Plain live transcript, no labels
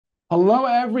Hello,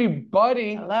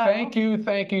 everybody. Hello. Thank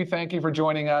you for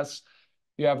joining us.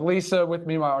 You have Lisa with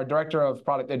me, our Director of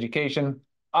Product Education.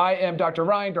 I am Dr.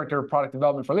 Ryan, Director of Product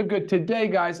Development for LiveGood. Today,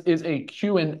 guys, is a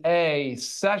Q&A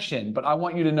session, but I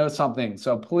want you to know something.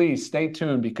 So please stay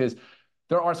tuned because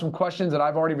there are some questions that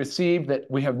I've already received that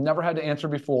we have never had to answer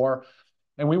before.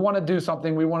 And we want to do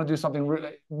something. We want to do something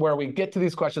where we get to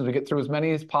these questions, we get through as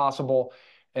many as possible.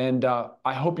 And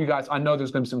I hope you guys, I know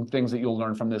there's going to be some things that you'll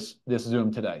learn from this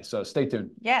Zoom today. So stay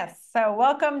tuned. Yes. So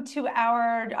welcome to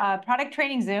our product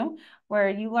training Zoom, where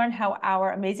you learn how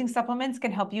our amazing supplements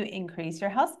can help you increase your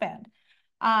health span.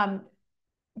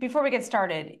 Before we get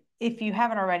started, if you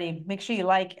haven't already, make sure you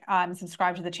like and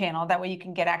subscribe to the channel. That way you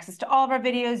can get access to all of our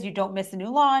videos. You don't miss a new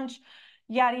launch,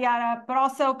 yada, yada. But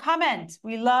also comment.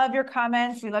 We love your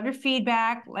comments. We love your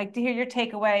feedback. Like to hear your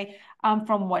takeaway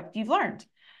from what you've learned.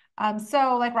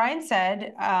 So like Ryan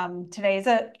said, today is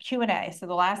a Q&A. So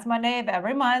the last Monday of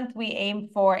every month, we aim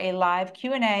for a live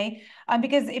Q&A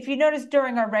because if you notice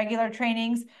during our regular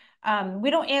trainings, we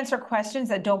don't answer questions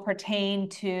that don't pertain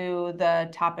to the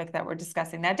topic that we're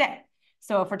discussing that day.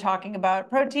 So if we're talking about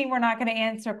protein, we're not going to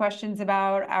answer questions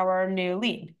about our new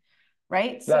lead,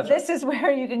 right? So this is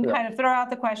where you can kind of throw out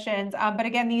the questions. But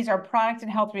again, these are product and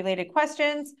health related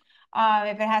questions.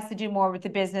 If it has to do more with the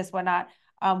business, whatnot,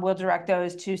 we'll direct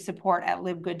those to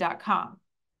support@livegood.com.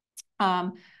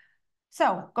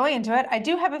 So going into it, I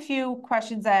do have a few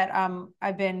questions that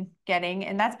I've been getting,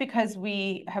 and that's because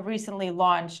we have recently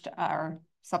launched our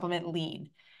supplement Lean.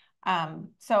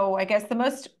 So I guess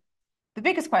the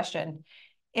biggest question,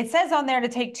 it says on there to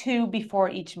take 2 before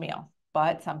each meal,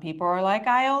 but some people are like,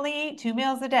 I only eat 2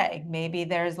 meals a day. Maybe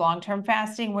there's long-term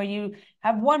fasting where you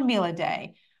have 1 meal a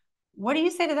day. What do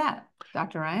you say to that,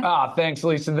 Dr. Ryan? Thanks,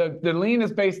 Lisa. The lean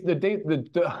is based the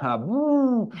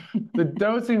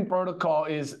dosing protocol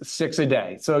is 6 a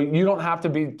day, so you don't have to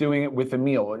be doing it with a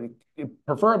meal.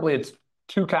 Preferably, it's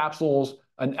 2 capsules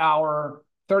an hour,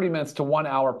 30 minutes to 1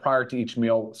 hour prior to each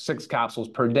meal, 6 capsules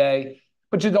per day.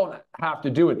 But you don't have to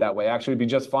do it that way. Actually, it'd be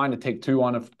just fine to take 2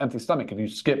 on an empty stomach if you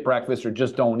skip breakfast or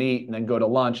just don't eat and then go to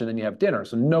lunch and then you have dinner.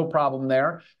 So no problem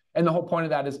there. And the whole point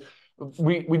of that is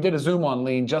we did a Zoom on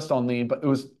lean, just on lean, but it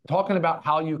was talking about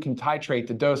how you can titrate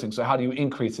the dosing. So how do you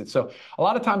increase it? So a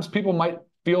lot of times people might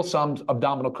feel some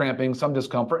abdominal cramping, some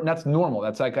discomfort, and that's normal.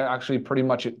 That's like actually pretty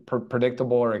much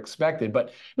predictable or expected,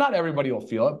 but not everybody will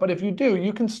feel it. But if you do,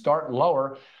 you can start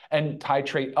lower and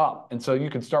titrate up. And so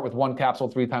you can start with 1 capsule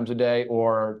 3 times a day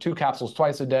or 2 capsules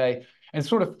twice a day and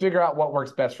sort of figure out what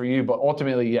works best for you. But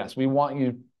ultimately, yes, we want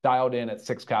you dialed in at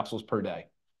 6 capsules per day.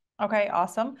 Okay,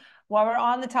 awesome. While we're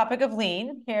on the topic of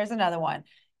lean, here's another one.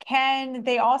 Can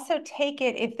they also take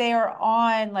it if they are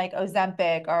on like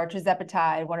Ozempic or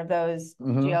tirzepatide, one of those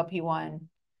GLP-1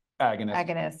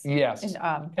 agonists? Yes. And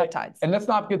peptides. And let's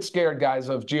not get scared, guys,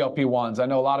 of GLP-1s. I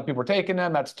know a lot of people are taking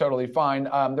them. That's totally fine.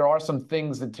 There are some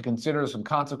things to consider, some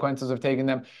consequences of taking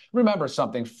them. Remember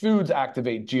something, foods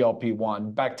activate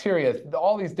GLP-1, bacteria,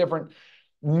 all these different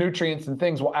nutrients and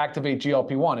things will activate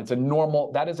GLP-1. It's a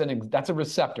normal, that's a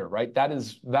receptor, right?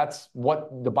 That's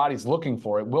what the body's looking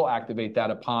for. It will activate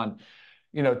that upon,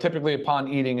 typically upon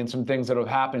eating and some things that will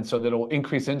happen so that it'll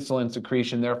increase insulin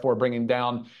secretion, therefore bringing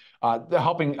down,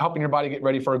 helping your body get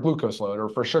ready for a glucose load or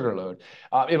for a sugar load.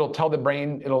 It'll tell the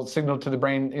brain, it'll signal to the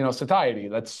brain, satiety.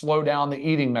 Let's slow down the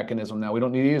eating mechanism now. We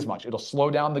don't need to eat as much. It'll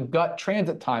slow down the gut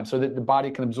transit time so that the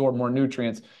body can absorb more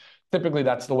nutrients. Typically,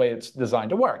 that's the way it's designed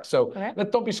to work. So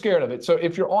don't be scared of it. So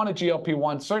if you're on a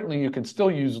GLP-1, certainly you can still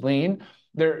use lean.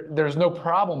 There's no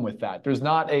problem with that. There's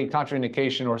not a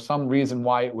contraindication or some reason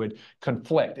why it would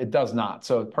conflict. It does not.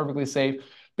 So it's perfectly safe.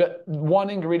 But one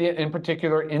ingredient in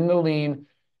particular in the lean,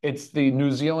 it's the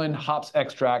New Zealand hops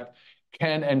extract,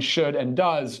 can and should and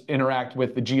does interact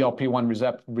with the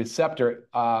GLP-1 receptor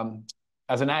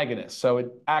as an agonist. So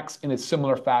it acts in a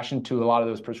similar fashion to a lot of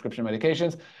those prescription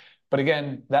medications. But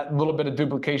again, that little bit of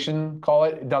duplication, call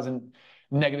it, doesn't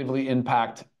negatively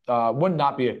impact, would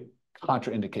not be a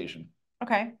contraindication.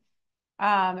 Okay.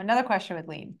 Another question with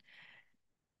lean.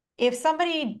 If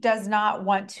somebody does not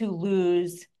want to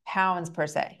lose pounds per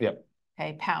se,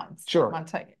 okay, pounds. Sure.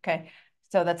 Okay,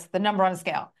 so that's the number on the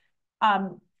scale.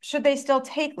 Should they still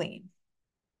take lean?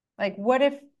 Like, what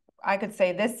if I could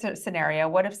say this scenario?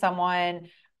 What if someone,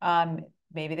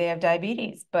 maybe they have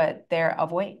diabetes, but they're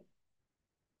of weight?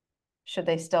 Should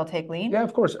they still take lean? Yeah,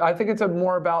 of course. I think it's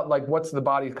more about like what's the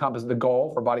the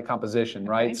goal for body composition,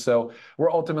 right? So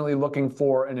we're ultimately looking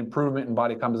for an improvement in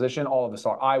body composition. All of us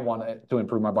are. I want to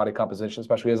improve my body composition,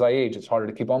 especially as I age. It's harder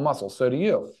to keep on muscle. So do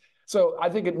you. So I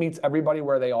think it meets everybody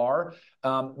where they are.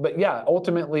 But yeah,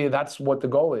 ultimately, that's what the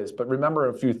goal is. But remember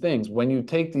a few things. When you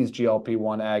take these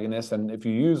GLP-1 agonists, and if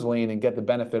you use lean and get the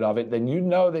benefit of it, then you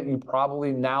know that you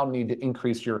probably now need to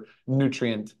increase your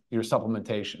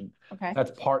supplementation. Okay.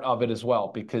 That's part of it as well,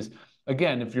 because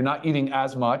again, if you're not eating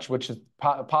as much, which is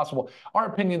possible, our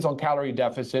opinions on calorie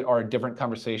deficit are a different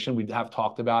conversation. We have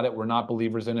talked about it. We're not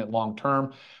believers in it long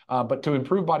term. But to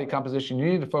improve body composition, you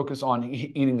need to focus on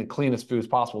eating the cleanest foods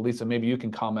possible. Lisa, maybe you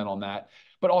can comment on that.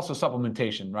 But also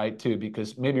supplementation, right, too,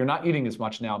 because maybe you're not eating as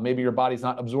much now. Maybe your body's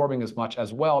not absorbing as much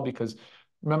as well, because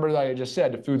remember that I just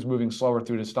said, the food's moving slower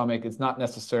through the stomach. It's not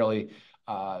necessarily,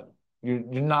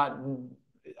 you're not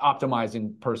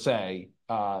optimizing per se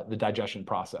the digestion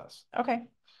process. Okay,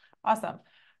 awesome.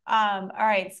 All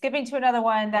right, skipping to another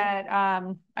one that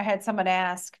I had someone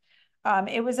ask.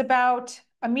 It was about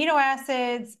amino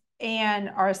acids and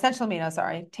our essential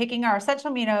aminos, taking our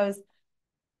essential aminos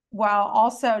while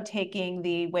also taking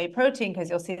the whey protein, because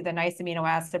you'll see the nice amino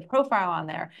acid profile on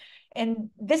there. And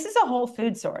this is a whole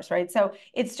food source, right? So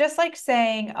it's just like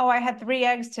saying, oh, I had 3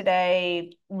 eggs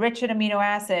today, rich in amino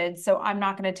acids, so I'm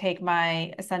not going to take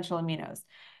my essential aminos.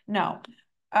 No,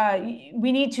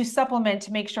 we need to supplement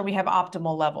to make sure we have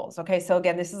optimal levels. Okay, so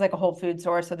again, this is like a whole food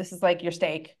source. So this is like your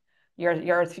steak,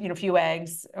 your few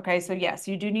eggs. Okay, so yes,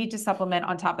 you do need to supplement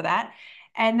on top of that.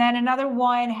 And then another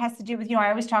one has to do with, I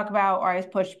always talk about, or I always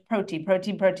push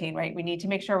protein, right? We need to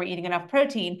make sure we're eating enough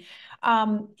protein.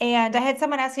 And I had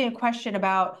someone asking a question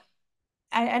about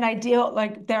an ideal,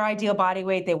 like their ideal body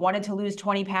weight. They wanted to lose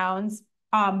 20 pounds.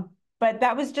 But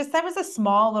that was a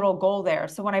small little goal there.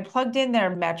 So when I plugged in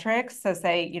their metrics, so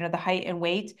say, the height and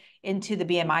weight into the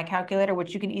BMI calculator,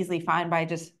 which you can easily find by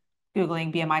just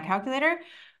Googling BMI calculator,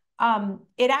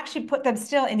 it actually put them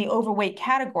still in the overweight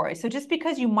category. So just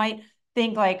because you might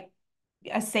think like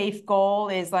a safe goal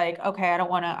is like, okay,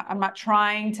 I'm not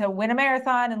trying to win a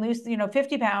marathon and lose,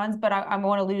 50 pounds, but I'm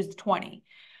going to lose 20.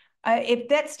 If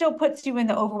that still puts you in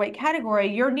the overweight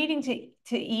category, you're needing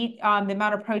to eat the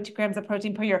amount of grams of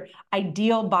protein per your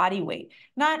ideal body weight,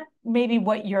 not maybe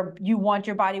what you want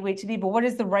your body weight to be, but what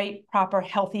is the right, proper,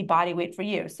 healthy body weight for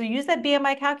you. So use that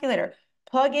BMI calculator.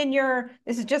 Plug in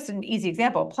this is just an easy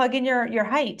example, plug in your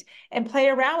height and play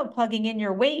around with plugging in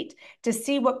your weight to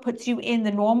see what puts you in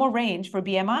the normal range for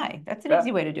BMI. That's an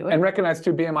easy way to do it. And recognize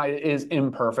too, BMI is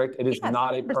imperfect. It is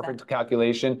not 100%. A perfect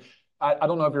calculation. I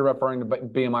don't know if you're referring to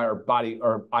BMI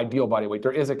or ideal body weight.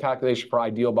 There is a calculation for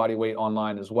ideal body weight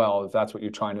online as well, if that's what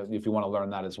you're if you want to learn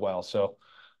that as well. So.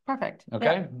 Perfect. Okay.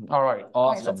 Yep. All right. Awesome.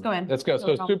 All right, let's go in. Let's go.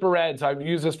 So Super Reds, I've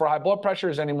used this for high blood pressure.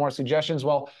 Is any more suggestions?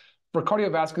 Well, for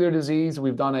cardiovascular disease,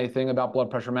 we've done a thing about blood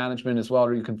pressure management as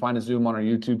well. You can find a Zoom on our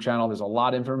YouTube channel. There's a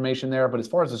lot of information there. But as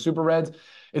far as the Super Reds,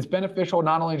 it's beneficial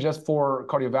not only just for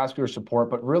cardiovascular support,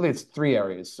 but really it's 3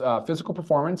 areas. Physical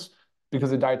performance,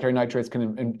 because the dietary nitrates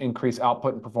can increase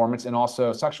output and performance, and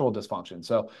also sexual dysfunction.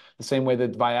 So the same way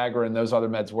that Viagra and those other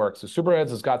meds work. So Super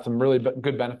Reds has got some really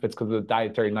good benefits because of the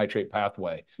dietary nitrate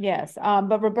pathway. Yes,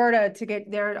 but Roberta, to get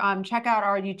there, check out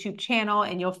our YouTube channel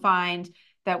and you'll find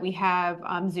that we have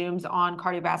Zooms on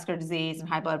cardiovascular disease and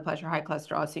high blood pressure, high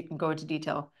cholesterol, so you can go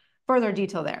into further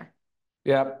detail there.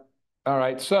 Yep. All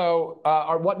right. So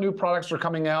what new products are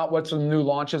coming out? What's some new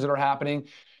launches that are happening?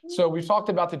 So we've talked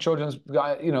about the children's,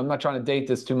 I'm not trying to date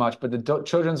this too much, but the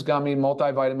children's gummy,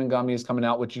 multivitamin gummy is coming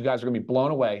out, which you guys are going to be blown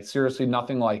away. Seriously,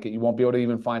 nothing like it. You won't be able to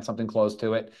even find something close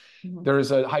to it. Mm-hmm.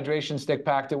 There's a hydration stick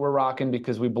pack that we're rocking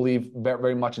because we believe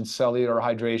very much in cellular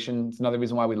hydration. It's another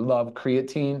reason why we love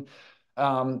creatine.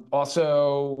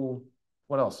 Also,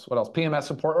 what else? PMS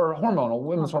support or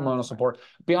women's hormonal support.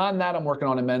 Beyond that, I'm working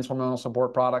on a men's hormonal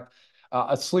support product.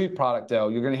 A sleep product, though.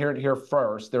 You're going to hear it here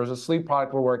first. There's a sleep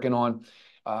product we're working on.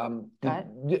 That's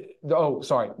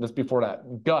before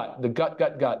that. Gut. The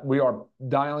gut. We are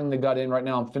dialing the gut in right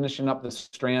now. I'm finishing up the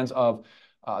strands of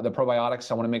the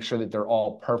probiotics. I want to make sure that they're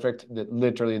all perfect, that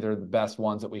literally they're the best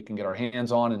ones that we can get our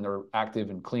hands on, and they're active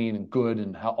and clean and good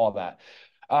and all that.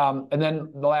 And then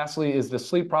lastly is the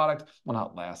sleep product. Well,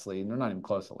 not lastly, they're not even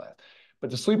close to last. But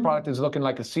the sleep product is looking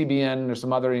like a CBN. There's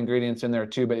some other ingredients in there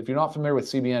too. But if you're not familiar with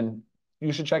CBN,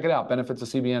 you should check it out. Benefits of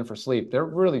CBN for sleep. They're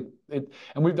really, and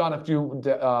we've done a few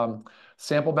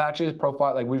sample batches,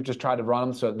 profile, like we've just tried to run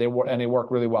them, so they work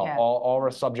really well. Yeah. All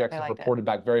our subjects have reported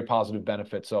back very positive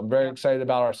benefits. So I'm very excited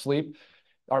about our sleep,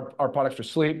 our products for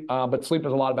sleep. But sleep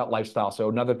is a lot about lifestyle. So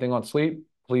another thing on sleep,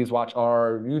 please watch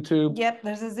our YouTube. Yep,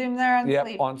 there's a Zoom there on sleep.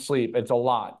 Yep, on sleep. It's a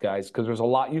lot, guys, because there's a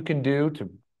lot you can do to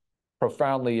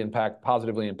profoundly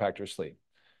positively impact your sleep.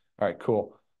 All right,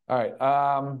 cool. All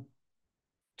right.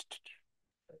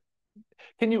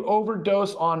 Can you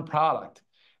overdose on product?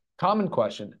 Common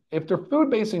question. If they're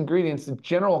food-based ingredients, the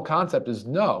general concept is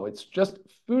no, it's just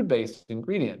food-based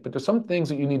ingredient. But there's some things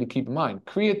that you need to keep in mind.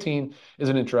 Creatine is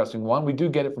an interesting one. We do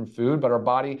get it from food, but our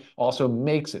body also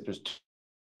makes it.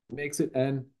 Makes it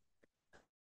and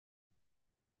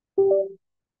Did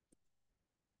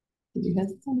you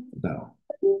guys? no,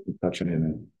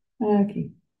 touching it.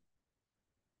 Okay.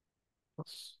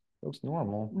 Looks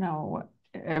normal. No,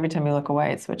 every time you look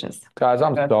away, it switches. Guys,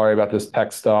 I'm sorry about this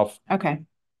tech stuff. Okay.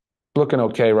 Looking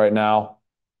okay right now.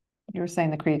 You were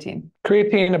saying the creatine.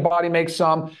 Creatine, the body makes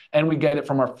some, and we get it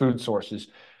from our food sources.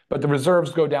 But the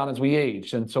reserves go down as we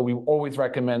age. And so we always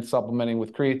recommend supplementing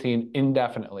with creatine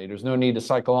indefinitely. There's no need to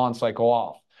cycle on, cycle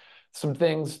off. Some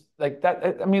things like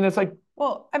that. I mean, it's like,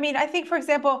 well, I mean, I think, for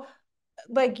example,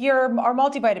 like our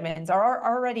multivitamins are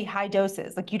already high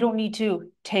doses. Like you don't need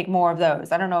to take more of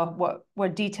those. I don't know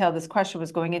what detail this question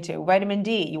was going into. Vitamin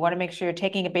D, you want to make sure you're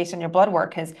taking it based on your blood work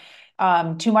because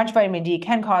too much vitamin D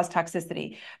can cause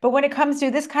toxicity. But when it comes to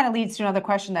this, kind of leads to another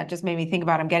question that just made me think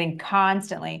about. I'm getting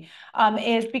constantly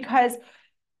is because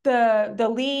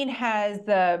the lean has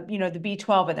the the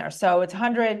B12 in there, so it's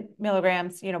 100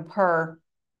 milligrams per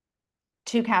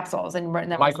 2 capsules, and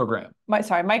then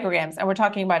micrograms, and we're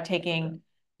talking about taking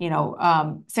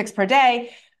 6 per day.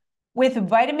 With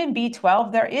vitamin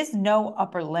B12, there is no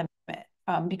upper limit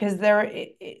because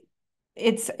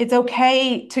it's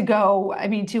okay to go, I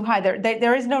mean, too high.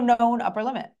 There is no known upper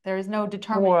limit. There is no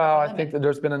determined upper well, I limit. think that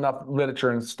there's been enough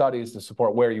literature and studies to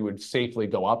support where you would safely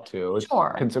go up to. It's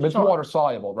Sure. water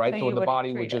soluble, right? So you the would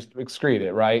body would excrete just excrete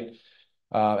it, right?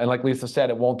 And like Lisa said,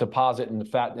 it won't deposit in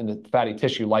the fatty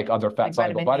tissue like other fat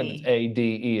soluble vitamins. A,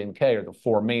 D, E, and K are the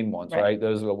 4 main ones, right?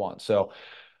 Those are the ones. So,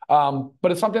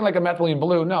 but it's something like a methylene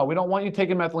blue. No, we don't want you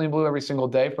taking methylene blue every single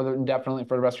day indefinitely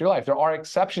for the rest of your life. There are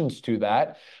exceptions to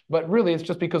that, but really it's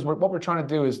just because what we're trying to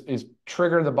do is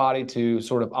trigger the body to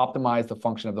sort of optimize the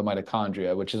function of the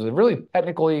mitochondria, which is a really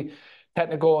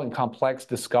technical and complex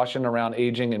discussion around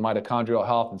aging and mitochondrial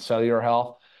health and cellular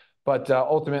health. But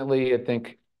ultimately, I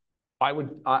think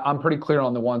I'm pretty clear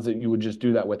on the ones that you would just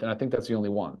do that with, and I think that's the only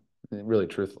one, really,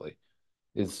 truthfully,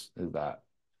 is that.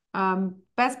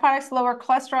 Best products to lower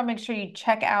cholesterol. Make sure you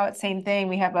check out. Same thing.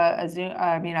 We have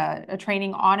a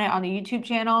training on it on the YouTube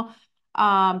channel.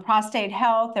 Prostate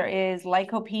health. There is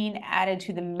lycopene added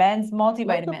to the men's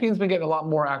multivitamin. Lycopene's been getting a lot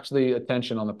more actually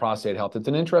attention on the prostate health. It's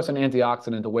an interesting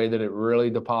antioxidant, the way that it really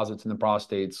deposits in the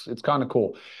prostate. It's kind of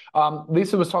cool.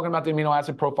 Lisa was talking about the amino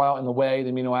acid profile and the way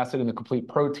the amino acid and the complete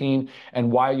protein and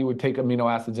why you would take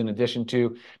amino acids in addition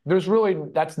to.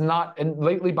 That's not, and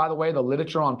lately, by the way, the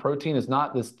literature on protein is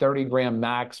not this 30-gram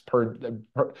max per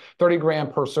 30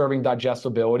 gram per serving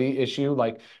digestibility issue.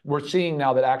 Like we're seeing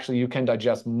now that actually you can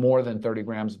digest more than 30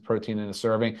 grams of protein in a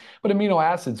serving. But amino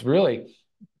acids really,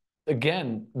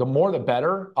 again, the more the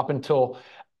better, up until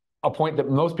a point that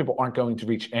most people aren't going to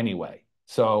reach anyway.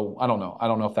 So I don't know. I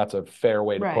don't know if that's a fair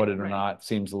way to put it or not. It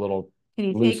seems a little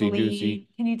loosey-goosey.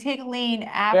 Can you take lean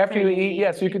after you eat?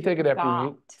 Yes, you can take it after you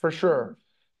eat. For sure.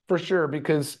 For sure,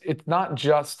 because it's not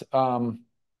just I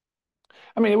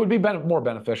mean, it would be more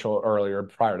beneficial earlier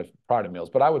prior to meals,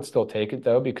 but I would still take it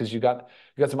though, because you got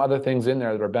some other things in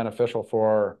there that are beneficial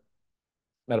for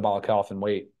metabolic health and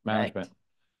weight management.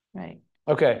 Right.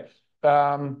 Okay.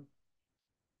 I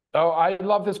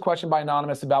love this question by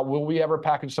Anonymous about will we ever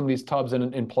package some of these tubs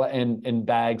in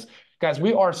bags? Guys,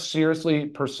 we are seriously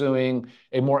pursuing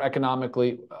a more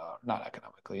environmentally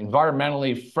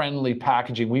friendly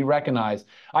packaging. We recognize,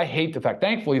 I hate the fact,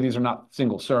 thankfully, these are not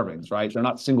single servings, right? They're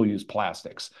not single-use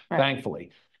plastics,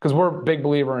 thankfully, because we're a big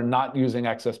believer in not using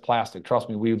excess plastic. Trust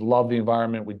me, we love the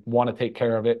environment. We want to take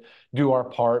care of it, do our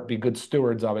part, be good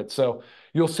stewards of it. So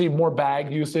you'll see more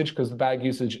bag usage because the bag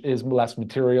usage is less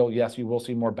material. Yes, you will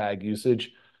see more bag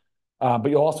usage, but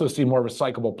you'll also see more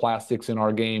recyclable plastics in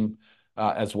our game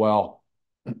as well.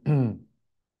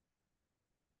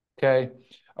 Okay.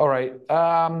 All right.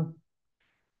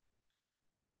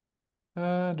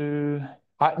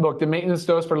 Look, the maintenance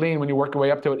dose for lean when you work your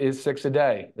way up to it is 6 a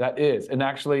day. That is. And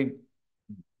actually,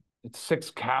 it's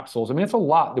 6 capsules. I mean, it's a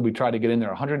lot that we try to get in there.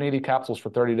 180 capsules for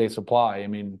 30-day supply. I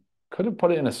mean, could have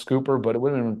put it in a scooper, but it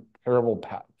would have been a terrible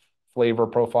flavor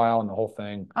profile and the whole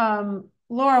thing.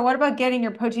 Laura, what about getting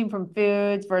your protein from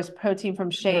foods versus protein from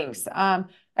shakes? I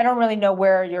don't really know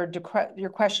where your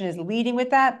question is leading with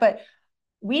that, but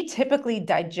we typically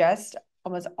digest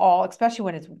almost all, especially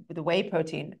when it's the whey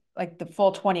protein, like the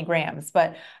full 20 grams.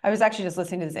 But I was actually just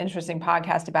listening to this interesting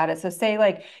podcast about it. So say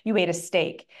like you ate a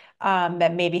steak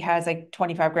that maybe has like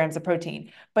 25 grams of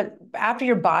protein, but after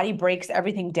your body breaks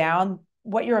everything down,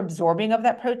 what you're absorbing of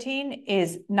that protein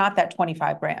is not that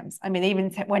 25 grams. I mean, they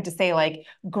even went to say like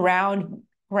ground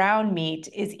ground meat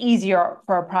is easier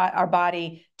for our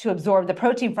body to absorb the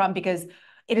protein from because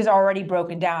it is already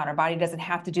broken down. Our body doesn't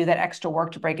have to do that extra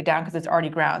work to break it down because it's already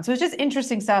ground. So it's just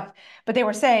interesting stuff. But they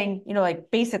were saying, like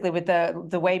basically with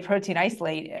the whey protein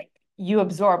isolate, you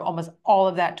absorb almost all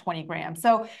of that 20 grams.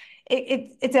 So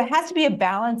it has to be a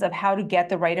balance of how to get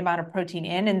the right amount of protein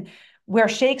in. And where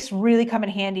shakes really come in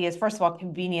handy is, first of all,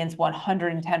 convenience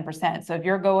 110%. So if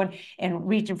you're going and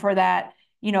reaching for that,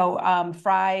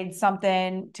 fried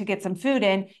something to get some food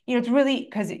in, it's really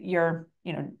because you're,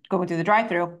 going through the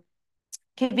drive-through,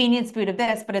 convenience food of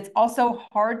this, but it's also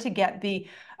hard to get the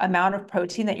amount of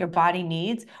protein that your body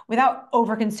needs without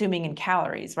over consuming in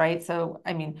calories, right? So,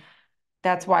 I mean,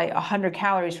 that's why 100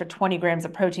 calories for 20 grams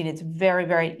of protein, it's very,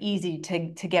 very easy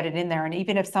to get it in there. And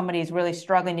even if somebody is really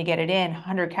struggling to get it in,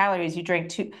 100 calories, you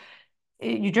drink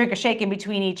a shake in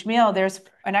between each meal, there's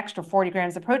an extra 40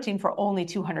 grams of protein for only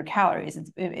 200 calories.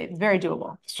 It's very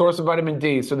doable. Source of vitamin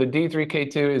D. So the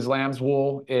D3K2 is lamb's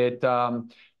wool.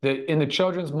 In the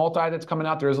children's multi that's coming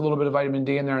out, there is a little bit of vitamin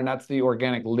D in there, and that's the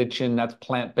organic lichen. That's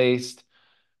plant-based.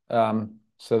 So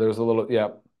there's a little, yeah.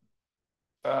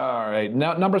 All right.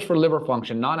 Now, numbers for liver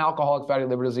function. Non-alcoholic fatty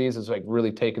liver disease is like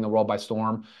really taking the world by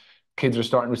storm. We're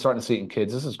starting to see it in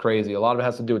kids. This is crazy. A lot of it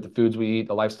has to do with the foods we eat,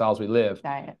 the lifestyles we live.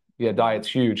 Diet. Yeah, diet's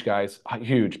huge, guys.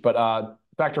 Huge. But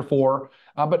factor 4.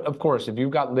 But of course, if you've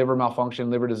got liver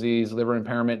malfunction, liver disease, liver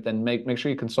impairment, then make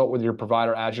sure you consult with your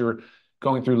provider as you're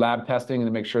going through lab testing and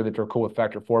to make sure that they're cool with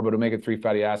factor 4. But omega-3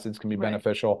 fatty acids can be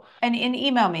beneficial. And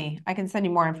email me. I can send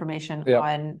you more information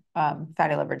on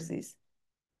fatty liver disease.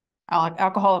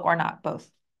 Alcoholic or not, both.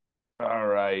 All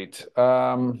right.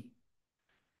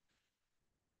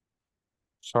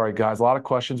 Sorry, guys. A lot of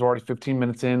questions. We're already 15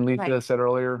 minutes in. Lisa said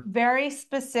earlier. Very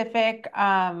specific,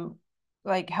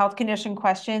 like health condition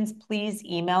questions. Please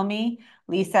email me,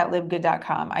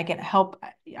 lisa@livegood.com. I can help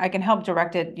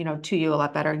direct it, to you a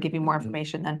lot better and give you more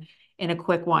information than in a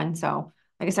quick one. So,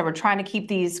 like I said, we're trying to keep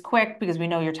these quick because we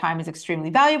know your time is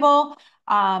extremely valuable.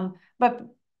 But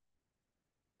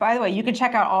by the way, you can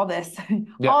check out all this,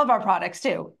 all of our products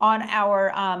too, on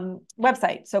our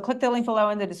website. So click the link below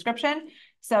in the description.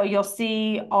 So you'll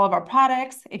see all of our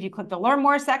products. If you click the Learn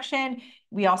More section,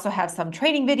 we also have some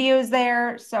training videos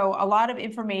there. So a lot of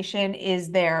information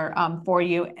is there for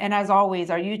you. And as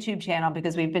always, our YouTube channel,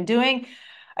 because we've been doing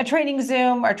a training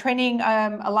Zoom, or training,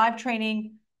 a live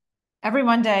training every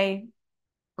Monday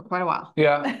for quite a while.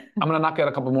 Yeah, I'm going to knock out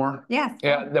a couple more. Yes.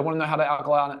 Yeah, they want to know how to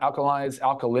alkalize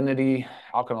alkalinity,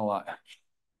 how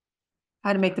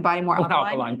to make the body more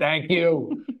alkaline. Thank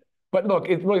you. But look,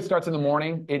 it really starts in the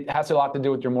morning. It has a lot to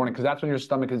do with your morning because that's when your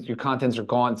contents are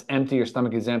gone. It's empty. Your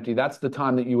stomach is empty. That's the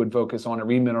time that you would focus on a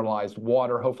remineralized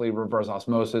water, hopefully reverse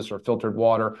osmosis or filtered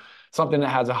water, something that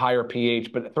has a higher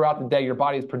pH. But throughout the day, your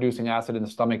body is producing acid in the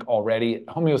stomach already.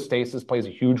 Homeostasis plays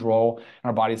a huge role in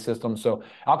our body system. So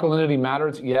alkalinity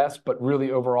matters, yes, but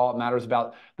really overall it matters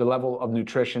about the level of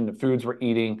nutrition, the foods we're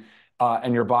eating,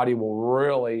 and your body will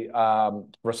really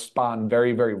respond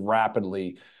very, very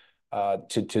rapidly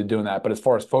to doing that. But as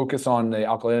far as focus on the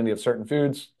alkalinity of certain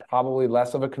foods, probably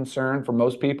less of a concern for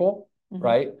most people,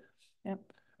 right? Yep.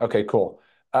 Okay, cool.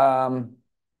 Women's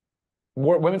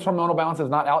hormonal balance is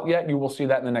not out yet. You will see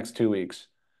that in the next 2 weeks.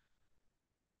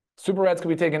 Super Reds can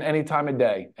be taken any time of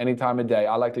day, any time of day.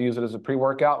 I like to use it as a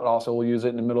pre-workout, but also we'll use it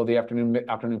in the middle of the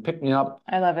afternoon pick-me-up.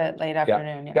 I love it, late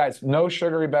afternoon. Yeah. Guys, no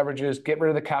sugary beverages. Get rid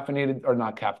of the caffeinated, or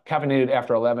not caffeinated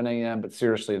after 11 a.m., but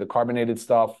seriously, the carbonated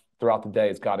stuff throughout the day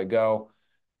has got to go.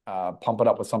 Pump it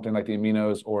up with something like the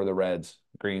aminos or the reds,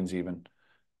 greens even.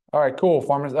 All right, cool.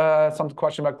 Farmers, some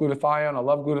question about glutathione. I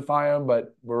love glutathione,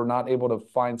 but we're not able to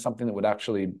find something that would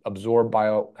actually absorb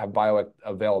have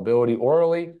bioavailability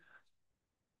orally.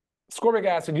 Ascorbic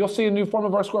acid, you'll see a new form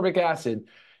of our ascorbic acid.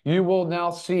 You will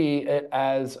now see it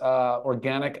as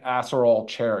organic acerola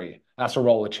cherry.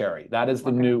 That is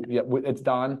the new, it's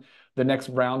done. The next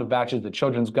round of batches, the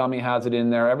children's gummy has it in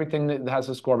there. Everything that has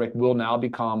ascorbic will now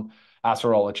become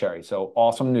acerola cherry. So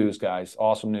awesome news, guys.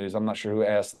 Awesome news. I'm not sure who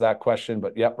asked that question,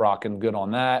 but yep, rocking good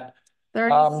on that.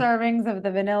 30 servings of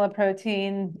the vanilla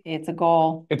protein. It's a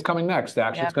goal. It's coming next,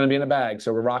 actually. It's going to be in a bag.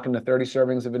 So we're rocking the 30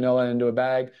 servings of vanilla into a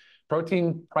bag.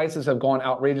 Protein prices have gone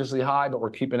outrageously high, but we're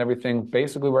keeping everything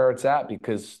basically where it's at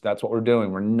because that's what we're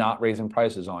doing. We're not raising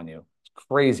prices on you. It's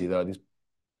crazy, though. These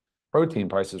protein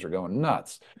prices are going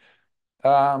nuts.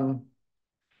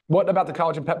 What about the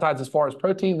collagen peptides as far as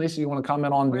protein? Lisa, you want to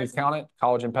comment on, do you count it?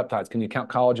 Collagen peptides. Can you count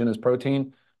collagen as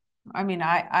protein? I mean,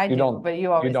 I You do, don't. but you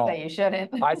You always don't. say you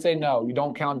shouldn't. I say no. You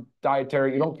don't count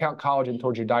dietary. You don't count collagen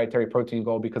towards your dietary protein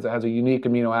goal because it has a unique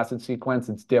amino acid sequence.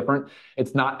 It's different.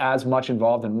 It's not as much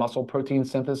involved in muscle protein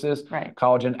synthesis. Right.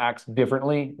 Collagen acts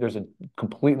differently. There's a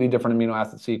completely different amino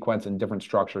acid sequence and different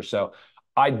structure. So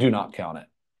I do not count it.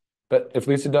 But if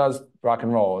Lisa does, rock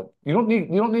and roll. You don't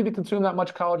need to consume that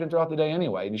much collagen throughout the day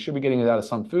anyway. You should be getting it out of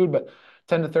some food, but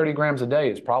 10 to 30 grams a day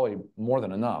is probably more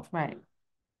than enough. Right.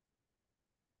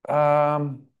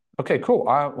 Okay, cool.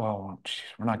 Well, geez,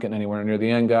 we're not getting anywhere near the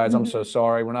end, guys. I'm so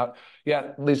sorry. We're not.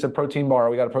 Yeah, Lisa, protein bar.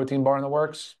 We got a protein bar in the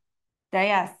works.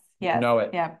 Yes. You Yes. know it.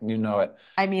 Yeah. You know it.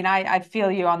 I mean, I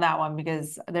feel you on that one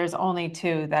because there's only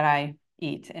two that I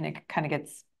eat and it kind of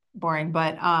gets boring,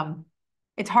 but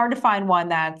it's hard to find one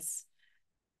that's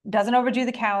doesn't overdo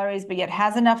the calories, but yet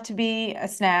has enough to be a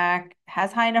snack,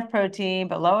 has high enough protein,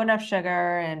 but low enough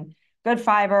sugar and good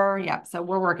fiber. Yeah, so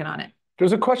we're working on it.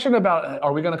 There's a question about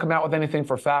are we going to come out with anything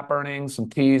for fat burning, some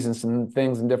teas and some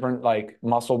things and different like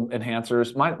muscle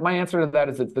enhancers? My answer to that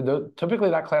is that typically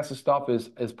that class of stuff is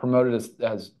promoted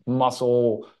as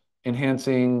muscle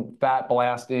enhancing, fat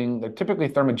blasting. They're typically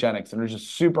thermogenics and they're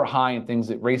just super high in things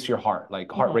that race your heart,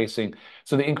 like heart racing.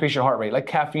 So they increase your heart rate. Like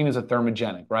caffeine is a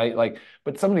thermogenic, right? Like,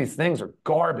 but some of these things are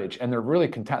garbage and they're really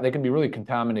they can be really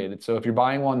contaminated. So if you're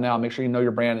buying one now, make sure you know your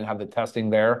brand and have the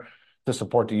testing there to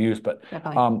support the use. But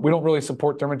we don't really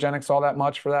support thermogenics all that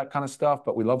much for that kind of stuff.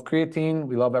 But we love creatine.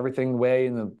 We love everything whey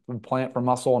and the plant for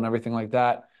muscle and everything like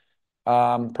that.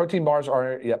 Protein bars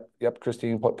are, yep,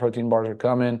 Christine, protein bars are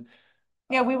coming.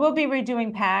 Yeah, we will be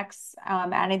redoing packs,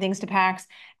 adding things to packs.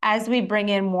 As we bring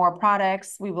in more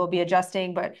products, we will be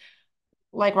adjusting, but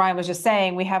like Ryan was just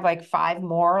saying, we have like 5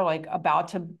 more like about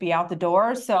to be out the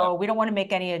door. So we don't want to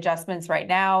make any adjustments right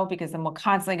now because then we're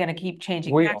constantly going to keep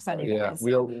changing packs on you guys.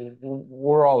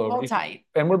 We're all over. Hold tight.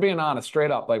 And we're being honest,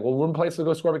 straight up. Like, well, we're replacing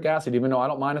the ascorbic acid, even though I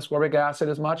don't mind ascorbic acid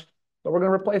as much, but we're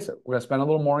going to replace it. We're going to spend a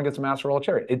little more and get some acerola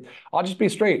cherry. I'll just be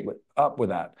straight up with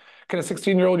that. Can a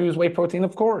 16-year-old use whey protein?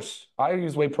 Of course. I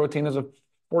use whey protein as a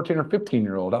 14 or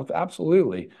 15-year-old.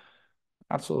 Absolutely.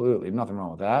 Absolutely. Nothing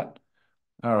wrong with that.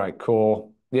 All right,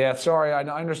 cool. Yeah, sorry. I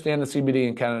understand the CBD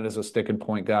in Canada is a sticking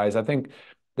point, guys. I think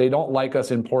they don't like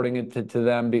us importing it to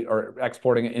them or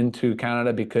exporting it into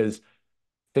Canada because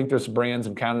I think there's brands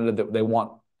in Canada that they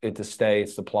want it to stay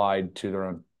supplied to their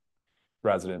own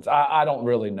residents. I don't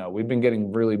really know. We've been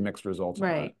getting really mixed results on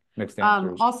that. Mixed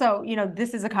answers. Also,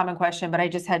 this is a common question, but I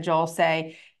just had Joel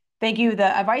say, thank you.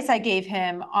 The advice I gave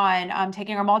him on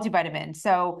taking our multivitamin.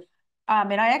 So,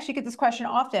 and I actually get this question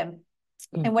often.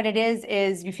 And what it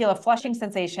is you feel a flushing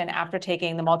sensation after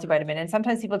taking the multivitamin. And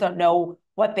sometimes people don't know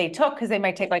what they took because they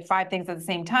might take like 5 things at the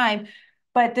same time.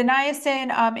 But the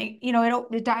niacin,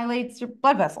 it dilates your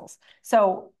blood vessels.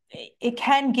 So it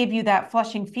can give you that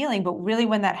flushing feeling. But really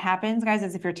when that happens, guys,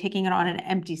 is if you're taking it on an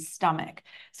empty stomach.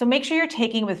 So make sure you're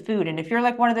taking it with food. And if you're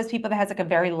like one of those people that has like a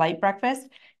very light breakfast,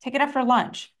 take it after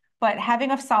lunch. But having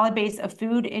a solid base of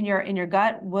food in your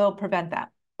gut will prevent that.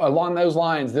 Along those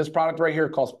lines, this product right here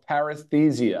calls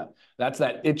paresthesia. That's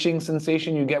that itching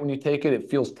sensation you get when you take it. It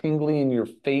feels tingly in your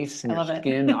face and your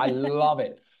skin. I love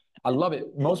it. I love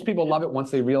it. Most people love it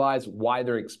once they realize why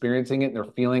they're experiencing it and they're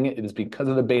feeling it. It is because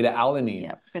of the beta alanine.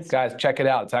 Yep, guys, check it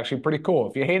out. It's actually pretty cool.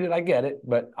 If you hate it, I get it,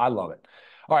 but I love it.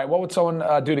 All right, what would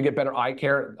someone do to get better eye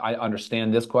care? I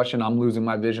understand this question. I'm losing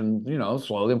my vision,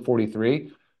 slowly. I'm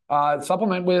 43.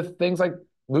 Supplement with things like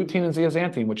lutein and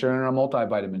zeaxanthin, which are in our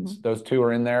multivitamins. Those two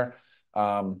are in there.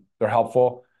 They're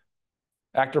helpful.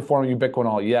 Active form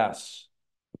ubiquinol, yes.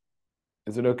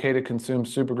 Is it okay to consume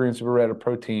super green, super red, or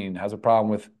protein? Has a problem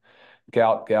with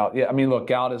gout? Yeah, I mean, look,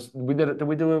 gout is. We did it. Did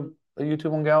we do a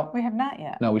YouTube on gout? We have not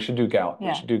yet. No, we should do gout. Yeah.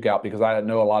 We should do gout because I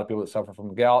know a lot of people that suffer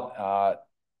from gout.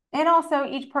 And also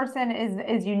each person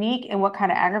is unique in what kind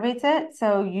of aggravates it.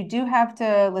 So you do have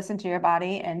to listen to your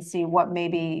body and see what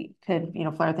maybe could,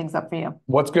 flare things up for you.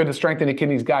 What's good to strengthen the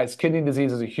kidneys, guys? Kidney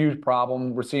disease is a huge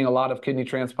problem. We're seeing a lot of kidney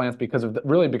transplants because of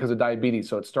diabetes.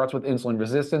 So it starts with insulin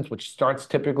resistance, which starts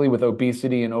typically with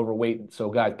obesity and overweight. So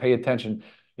guys, pay attention.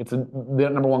 It's the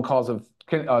number one cause of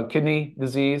kidney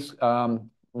disease,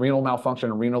 renal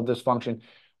malfunction, and renal dysfunction,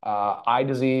 eye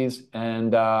disease,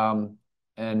 and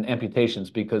amputations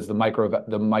because the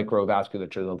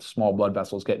microvasculature, the small blood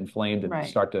vessels get inflamed and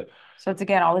start to. So it's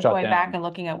again always going back and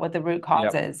looking at what the root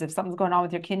cause is. If something's going on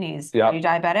with your kidneys, are you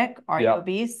diabetic? Are you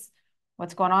obese?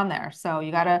 What's going on there? So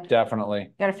you gotta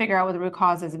figure out what the root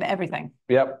cause is of everything.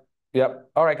 Yep.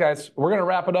 All right, guys, we're gonna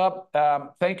wrap it up.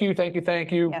 Thank you.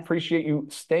 Yes. Appreciate you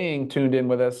staying tuned in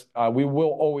with us. We will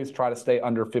always try to stay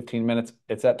under 15 minutes.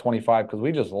 It's at 25 because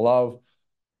we just love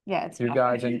Yeah, it's you fun.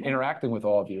 guys and interacting with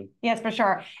all of you. Yes, for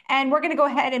sure. And we're going to go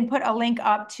ahead and put a link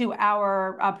up to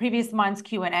our previous month's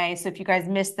Q&A. So if you guys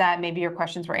missed that, maybe your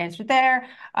questions were answered there,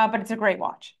 but it's a great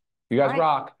watch. You guys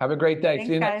rock. Have a great day. Thanks,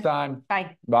 See you guys. next time.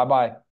 Bye. Bye-bye.